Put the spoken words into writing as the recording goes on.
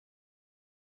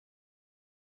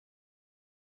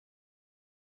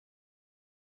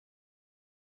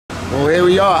Well, here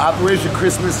we are, Operation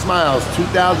Christmas Smiles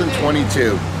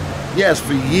 2022. Yes,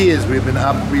 for years we've been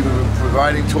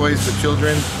providing toys for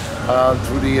children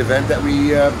through the event that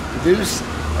we produce,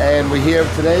 and we're here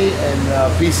today in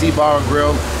PC Bar and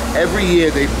Grill. Every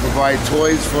year they provide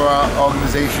toys for our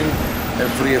organization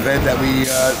and for the event that we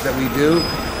do,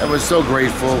 and we're so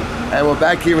grateful. And we're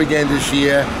back here again this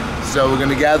year, so we're going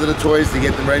to gather the toys to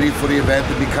get them ready for the event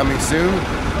to be coming soon,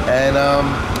 and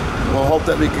we'll hope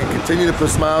that we can continue to put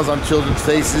smiles on children's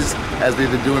faces as we've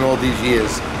been doing all these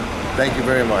years. Thank you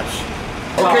very much.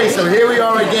 Okay, so here we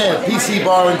are again, PC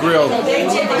Bar and Grill.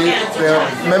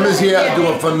 The members here do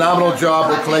a phenomenal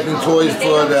job of collecting toys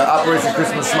for the Operation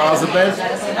Christmas Smiles event,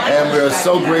 and we are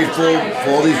so grateful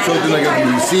for all these children that are going to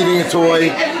be receiving a toy,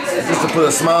 just to put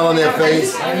a smile on their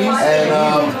face. And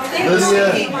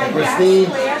Lydia,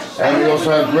 Christine, and we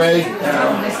also have Greg,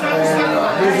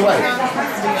 and who's his wife?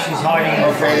 She's hiding.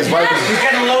 Okay, his wife. She's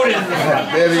getting loaded in the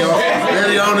front. They're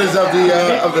the owners of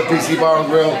the PC Bar and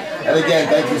Grill. And again,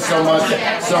 thank you so much.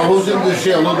 So who's going to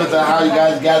share a little bit about how you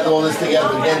guys gathered all this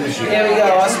together again this year? There we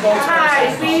go.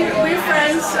 Hi, we're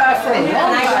friends for a long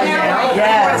time now.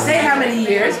 Yes. I want to say how many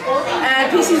years.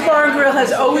 And PC's Bar and Grill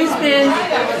has always been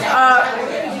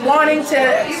wanting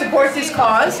to support this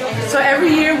cause. So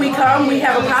every year we come, we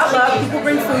have a potluck, people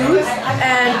bring food,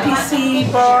 and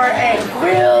PC Bar and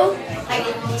Grill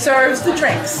serves the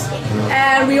drinks.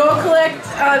 And we all collect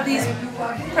these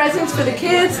presents for the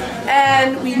kids,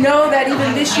 and we know that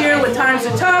even this year when times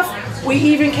are tough, we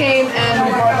even came and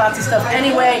we brought lots of stuff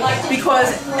anyway, because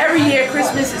every year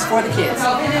Christmas is for the kids.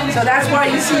 So that's why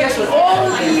you see us with all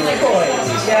of these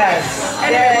toys. Yes.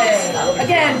 And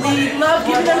again, we love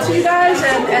giving them to you guys,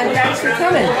 and thanks for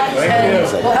coming. And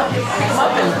we'll help you pick them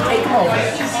up and take them home.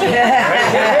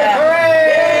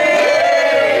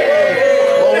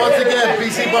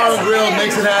 PC Bar and Grill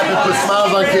makes it happen, put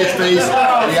smiles on kids' face.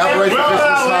 The Operation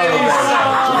Christmas Smile event.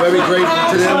 We're very grateful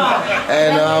to them.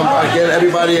 And again,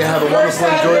 everybody have a wonderful,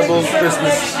 enjoyable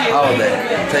Christmas holiday.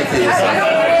 Take care of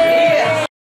yourself.